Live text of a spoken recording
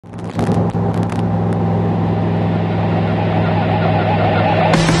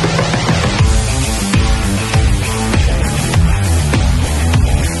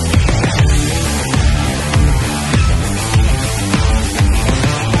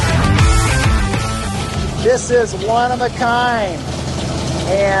This is one of a kind.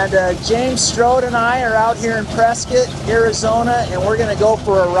 And James Strode and I are out here in Prescott, Arizona, and we're going to go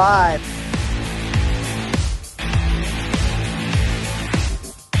for a ride.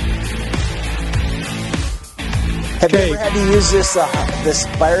 Have you ever had to use this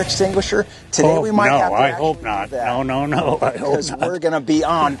fire extinguisher? Today we might have to. No, I hope not. No, I hope not. Because we're going to be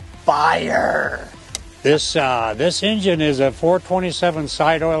on fire. This engine is a 427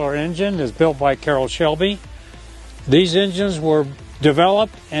 side oiler engine. It's built by Shelby. These engines were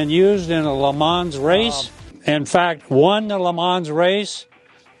developed and used in a Le Mans race. In fact, won the Le Mans race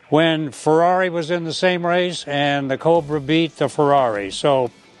when Ferrari was in the same race and the Cobra beat the Ferrari.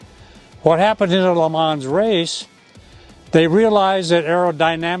 So what happened in the Le Mans race, they realized that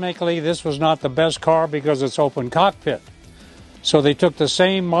aerodynamically this was not the best car because it's open cockpit. So they took the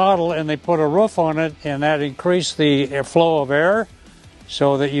same model and they put a roof on it, and that increased the flow of air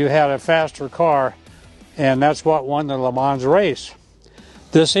so that you had a faster car, and that's what won the Le Mans race.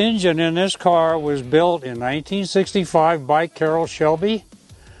 This engine in this car was built in 1965 by Shelby,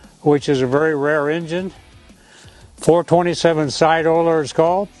 which is a very rare engine. 427 side oiler it's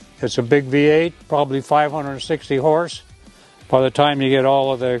called. It's a big V8, probably 560 horse by the time you get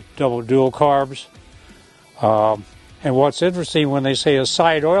all of the dual carbs. And what's interesting, when they say a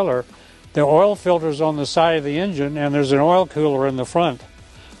side oiler, the oil filter's on the side of the engine and there's an oil cooler in the front.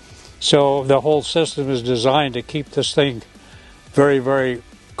 So the whole system is designed to keep this thing very, very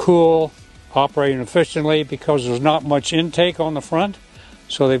cool, operating efficiently, because there's not much intake on the front.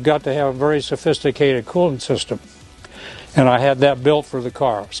 So they've got to have a very sophisticated cooling system. And I had that built for the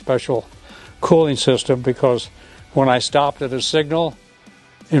car, a special cooling system, because when I stopped at a signal,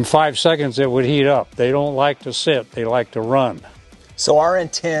 in 5 seconds it would heat up. They don't like to sit, they like to run. So our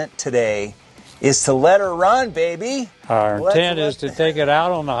intent today is to let her run, baby. Our intent is to take it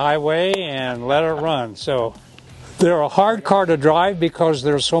out on the highway and let it run. So they're a hard car to drive because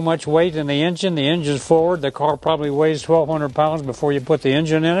there's so much weight in the engine. The engine's forward. The car probably weighs 1,200 pounds before you put the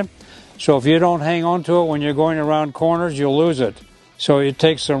engine in it. So if you don't hang on to it when you're going around corners, you'll lose it. So it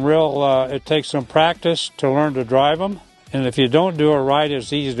takes some practice to learn to drive them. And if you don't do it right,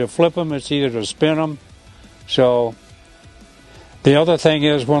 it's easy to flip them. It's easy to spin them. So the other thing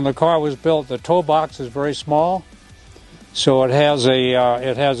is, when the car was built, the toe box is very small. So it has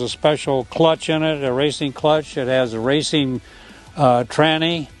a special clutch in it, a racing clutch. It has a racing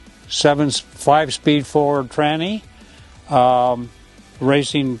tranny, 5-speed forward tranny,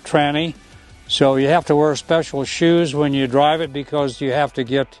 racing tranny. So you have to wear special shoes when you drive it, because you have to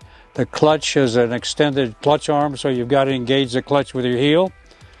get the clutch as an extended clutch arm, so you've got to engage the clutch with your heel.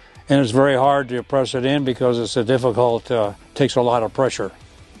 And it's very hard to press it in because it's takes a lot of pressure.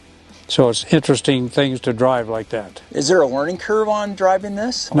 So it's interesting things to drive like that. Is there a learning curve on driving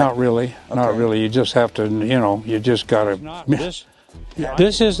this? Not really. Okay. Not really. You just have to, you just got to.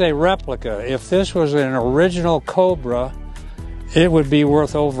 This is a replica. If this was an original Cobra, it would be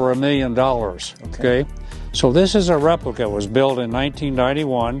worth over $1 million. Okay? So this is a replica. It was built in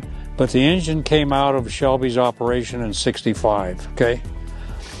 1991, but the engine came out of Shelby's operation in '65. Okay?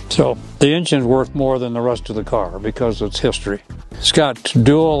 So the engine's worth more than the rest of the car because of its history. It's got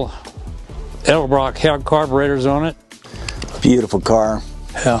dual Edelbrock carburetors on it. Beautiful car.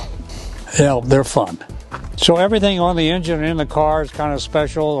 Yeah, they're fun. So everything on the engine and in the car is kind of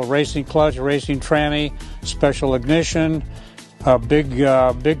special. A racing clutch, a racing tranny, special ignition, big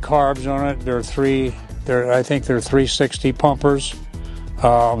carbs on it. I think they're 360 pumpers.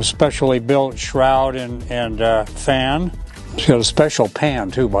 Specially built shroud and fan. It's got a special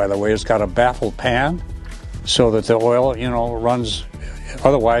pan too, by the way. It's got a baffled pan so that the oil, runs.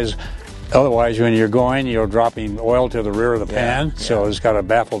 Otherwise when you're dropping oil to the rear of the pan. Yeah. So it's got a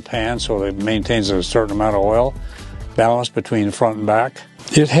baffled pan so it maintains a certain amount of oil balance between front and back.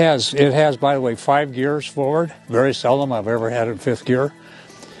 It has, by the way, 5 gears forward. Very seldom I've ever had it in 5th gear.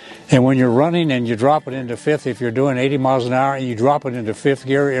 And when you're running and you drop it into 5th, if you're doing 80 miles an hour and you drop it into 5th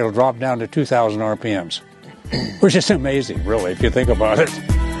gear, it'll drop down to 2,000 RPMs. Which is amazing, really, if you think about it.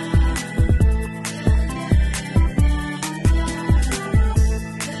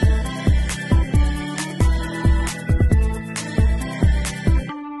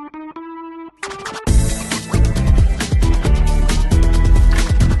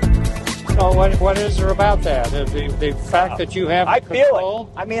 What is there about that? The fact that you have control?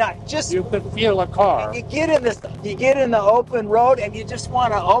 Feel it. I mean, you can feel a car. You get in the open road and you just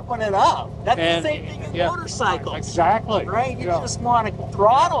want to open it up. That's the same thing in motorcycles. Exactly. Right? You just want to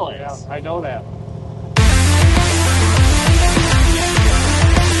throttle it. Yeah, I know that.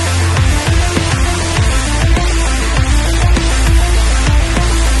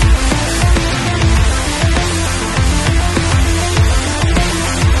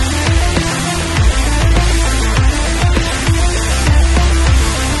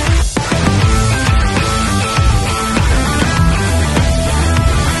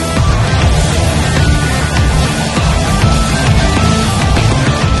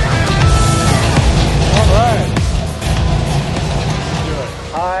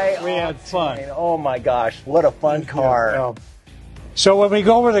 Oh my gosh, what a fun car. Yeah. So when we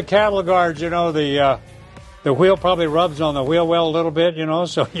go over the cattle guards, you know, the wheel probably rubs on the wheel well a little bit, you know,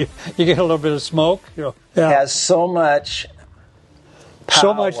 so you get a little bit of smoke. You know. It has so much power.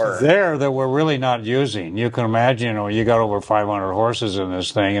 So much there that we're really not using. You can imagine, you know, you got over 500 horses in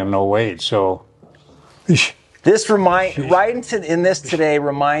this thing and no weight, so... Riding in this today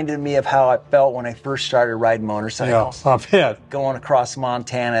reminded me of how I felt when I first started riding motorcycles. Yeah, I bet. Going across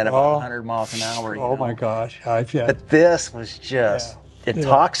Montana at about 100 miles an hour. Oh my gosh, I bet. But this was just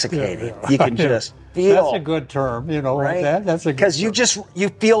intoxicating. Yeah. You can just feel. That's a good term, you know, right? That's a good because you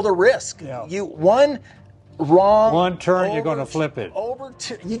feel the risk. Yeah. One turn, you're going to flip it.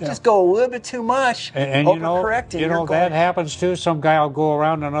 Just go a little bit too much. And you know, that happens too. Some guy will go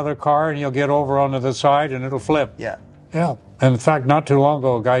around another car and he'll get over onto the side and it'll flip. Yeah. Yeah. And in fact, not too long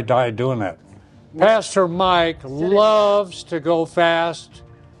ago, a guy died doing that. Pastor Mike loves to go fast.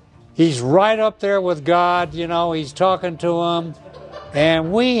 He's right up there with God, you know, he's talking to him.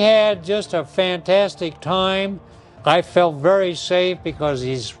 And we had just a fantastic time. I felt very safe because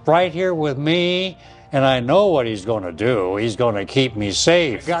he's right here with me. And I know what he's going to do. He's going to keep me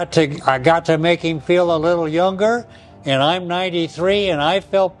safe. I got to make him feel a little younger, and I'm 93, and I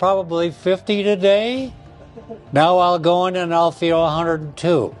felt probably 50 today. Now I'll go in and I'll feel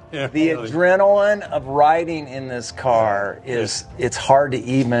 102. The adrenaline of riding in this car it's hard to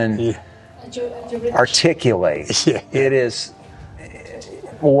even articulate. Yeah. It is,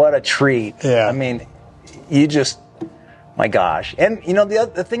 what a treat. Yeah. I mean, my gosh. And, you know,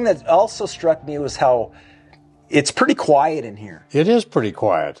 the thing that also struck me was how it's pretty quiet in here. It is pretty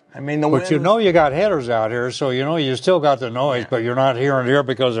quiet. I mean, but you know you got headers out here, so you know you still got the noise, but you're not hearing it here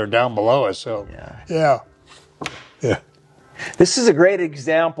because they're down below us. So, yeah. This is a great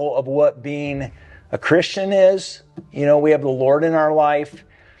example of what being a Christian is. You know, we have the Lord in our life.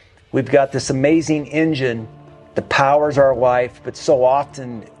 We've got this amazing engine that powers our life, but so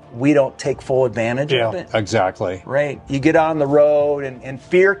often we don't take full advantage of it. Yeah, exactly. Right. You get on the road and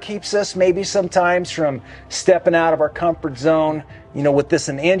fear keeps us maybe sometimes from stepping out of our comfort zone. You know, with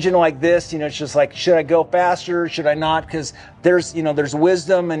an engine like this, you know, it's just like, should I go faster? Should I not? Because there's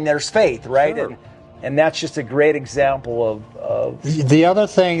wisdom and there's faith, right? Sure. And that's just a great example of... The other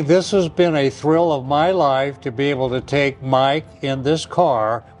thing, this has been a thrill of my life to be able to take Mike in this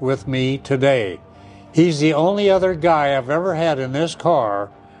car with me today. He's the only other guy I've ever had in this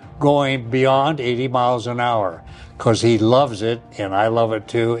car going beyond 80 miles an hour because he loves it and I love it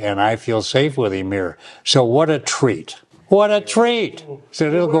too and I feel safe with him here. So what a treat. What a treat. So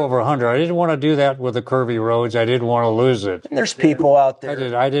it'll go over 100. I didn't want to do that with the curvy roads. I didn't want to lose it. And there's people out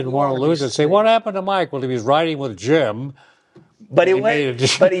there. I didn't want to lose it. Say, what happened to Mike? Well, he was riding with Jim. But he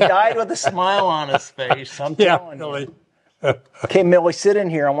died with a smile on his face. I'm telling you. Okay, Millie, sit in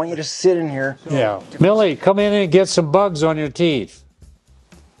here. I want you to sit in here. Yeah. Millie, come in and get some bugs on your teeth.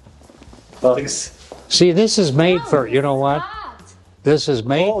 Bugs. See, this is made for, you know what? This is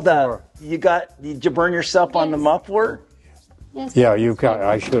made for... Did you burn yourself on the muffler? Yes. Yeah,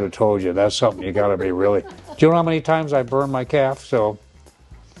 I should have told you. That's something you got to be really... Do you know how many times I burned my calf? So,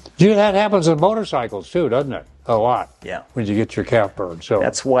 that happens in motorcycles too, doesn't it? A lot. Yeah. When you get your calf burned. So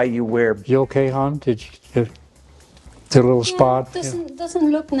that's why you wear... You okay, hon? Did you... The little spot?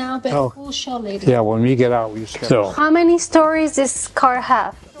 Doesn't look now, but we'll show later. Yeah, when we get out, we So, how many stories does this car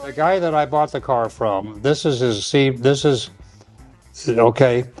have? The guy that I bought the car from,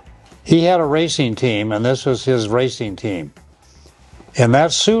 okay, he had a racing team, and this was his racing team. And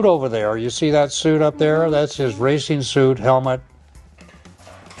that suit over there, you see that suit up there? That's his racing suit, helmet.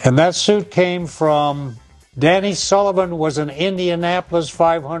 And that suit came from Danny Sullivan, was an Indianapolis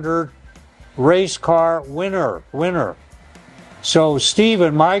 500 race car winner. So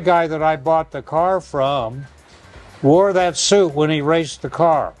Steven, my guy that I bought the car from, wore that suit when he raced the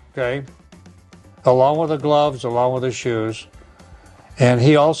car, okay? Along with the gloves, along with the shoes. And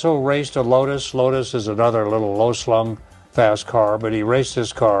he also raced a Lotus. Lotus is another little low-slung fast car, but he raced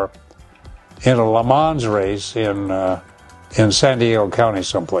this car in a Le Mans race in San Diego County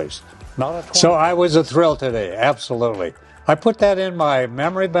someplace. So I was a thrill today, absolutely. I put that in my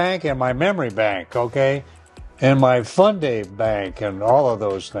memory bank and my memory bank, okay? And my Fun Day bank and all of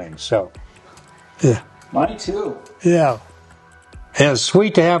those things. So, yeah. Mine too. Yeah. And it's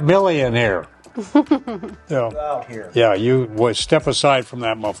sweet to have Millie in here. Out here. Yeah, you step aside from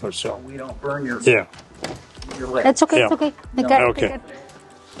that muffler, so we don't burn your leg. It's okay, it's okay. Okay.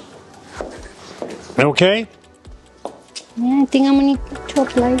 Okay? Yeah, I think I'm gonna need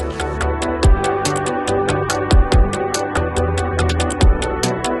chop light.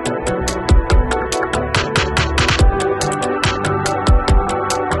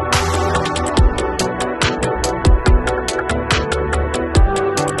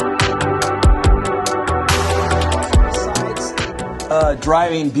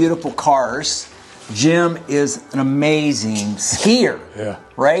 driving beautiful cars. Jim is an amazing skier. Yeah.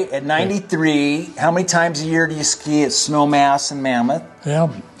 Right? At 93, how many times a year do you ski at Snowmass and Mammoth?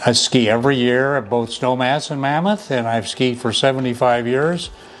 Yeah, I ski every year at both Snowmass and Mammoth, and I've skied for 75 years.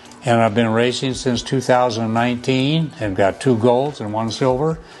 And I've been racing since 2019 and got 2 golds and 1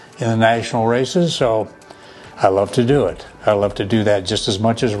 silver in the national races. So I love to do it. I love to do that just as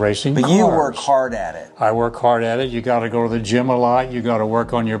much as racing But cars. you work hard at it. I work hard at it. You got to go to the gym a lot. You got to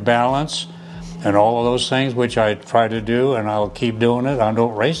work on your balance and all of those things, which I try to do, and I'll keep doing it. I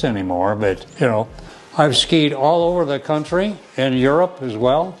don't race anymore, but, you know, I've skied all over the country, in Europe as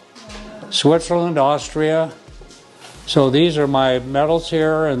well, Switzerland, Austria. So these are my medals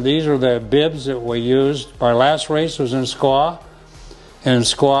here, and these are the bibs that we used. My last race was in Squaw. And in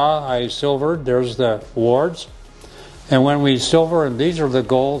Squaw, I silvered. There's the awards. And when we silver, and these are the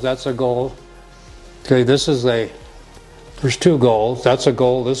golds, that's a gold. Okay, this is there's 2 golds. That's a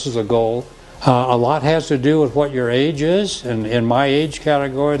gold, this is a gold. A lot has to do with what your age is. And in my age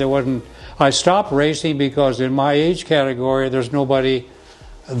category, I stopped racing because in my age category, there's nobody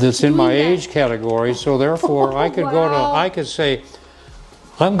that's in my age category. So therefore, I could I could say,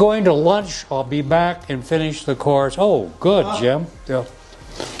 I'm going to lunch, I'll be back and finish the course. Oh, good, Jim. Yeah.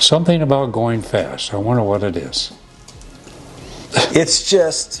 Something about going fast. I wonder what it is. It's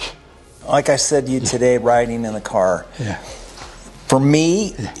just, like I said to you today, riding in the car. Yeah. For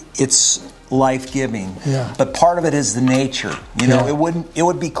me, it's life-giving. Yeah. But part of it is the nature. You know, it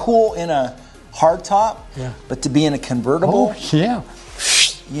would be cool in a hardtop, but to be in a convertible. Oh, yeah.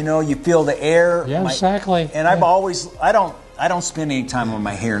 You know, you feel the air. Yeah, exactly. And I don't spend any time on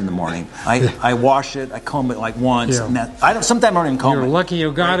my hair in the morning. I wash it, I comb it like once, and sometimes I don't even comb it. You're lucky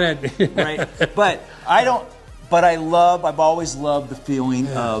you got it. Right. But I've always loved the feeling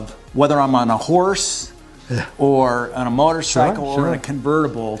of whether I'm on a horse or on a motorcycle or in a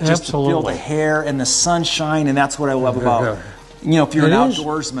convertible, just to feel the hair and the sunshine, and that's what I love about, you know, if you're an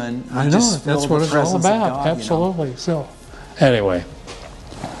outdoorsman, I know, that's what it's all about. Absolutely. You know? So, anyway.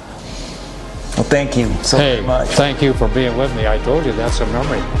 Well, thank you so much. Thank you for being with me. I told you that's a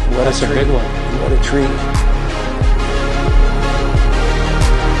memory. That's a big one. What a treat.